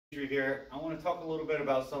Here. I want to talk a little bit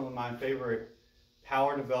about some of my favorite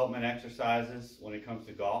power development exercises when it comes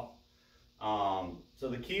to golf. So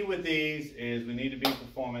the key with these is we need to be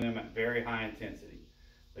performing them at very high intensity.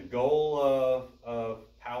 The goal of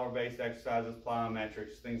power-based exercises,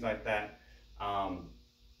 plyometrics, things like that,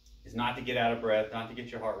 is not to get out of breath, not to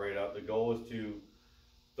get your heart rate up. The goal is to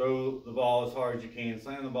throw the ball as hard as you can,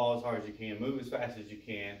 slam the ball as hard as you can, move as fast as you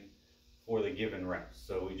can for the given reps.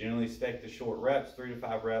 So we generally stick to short reps, 3 to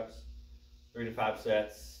 5 reps, 3 to 5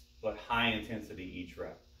 sets, but high intensity each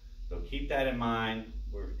rep. So keep that in mind.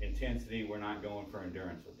 We're not going for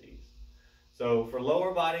endurance with these. So for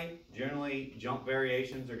lower body, generally jump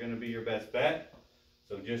variations are going to be your best bet.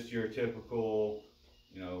 So just your typical,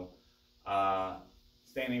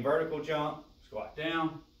 standing vertical jump, squat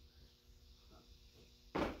down,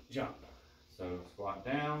 jump. So squat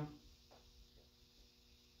down,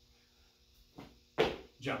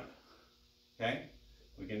 jump. Okay,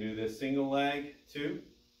 we can do this single leg too.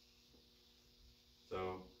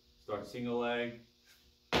 So start single leg,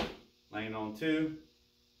 laying on 2.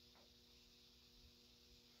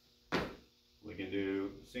 We can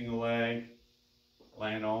do single leg,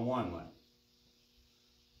 laying on 1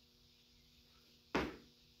 leg.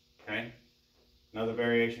 Okay, another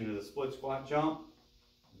variation is a split squat jump.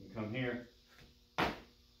 You can come here,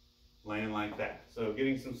 laying like that. So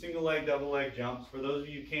getting some single leg, double leg jumps. For those of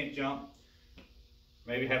you who can't jump,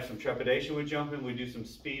 maybe have some trepidation with jumping, we do some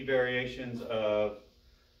speed variations of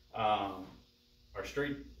our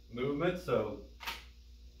street movement. So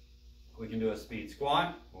we can do a speed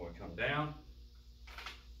squat, or we come down,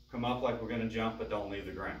 come up like we're going to jump, but don't leave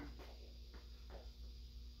the ground.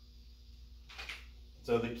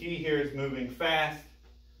 So the key here is moving fast,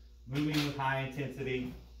 moving with high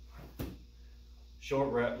intensity,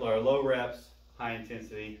 short rep or low reps, high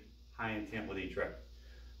intensity, high intent with each rep.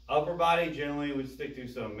 Upper body, generally we stick to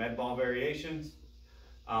some med ball variations.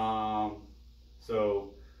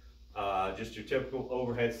 Just your typical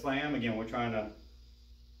overhead slam. Again, we're trying to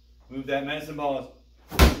move that medicine ball as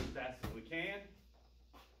fast as we can.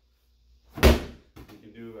 We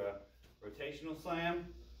can do a rotational slam.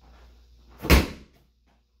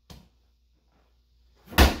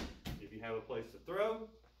 If you have a place to throw,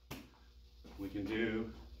 we can do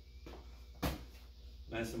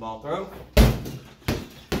medicine ball throw.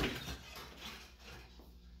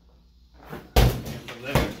 And from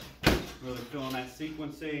there, really feeling that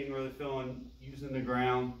sequencing, really feeling using the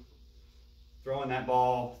ground, throwing that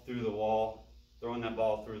ball through the wall, throwing that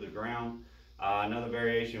ball through the ground. Another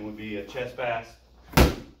variation would be a chest pass,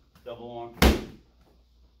 double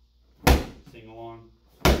arm, single arm.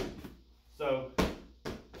 So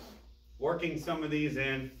working some of these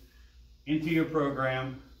into your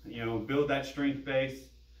program, build that strength base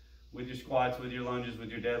with your squats, with your lunges, with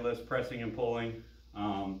your deadlifts, pressing and pulling,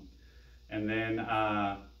 and then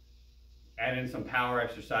add in some power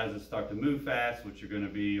exercises, start to move fast, which are going to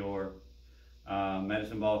be your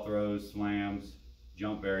medicine ball throws, slams,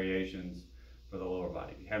 jump variations for the lower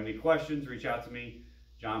body. If you have any questions, reach out to me,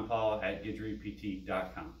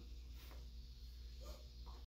 johnpaul@guidgerypt.com.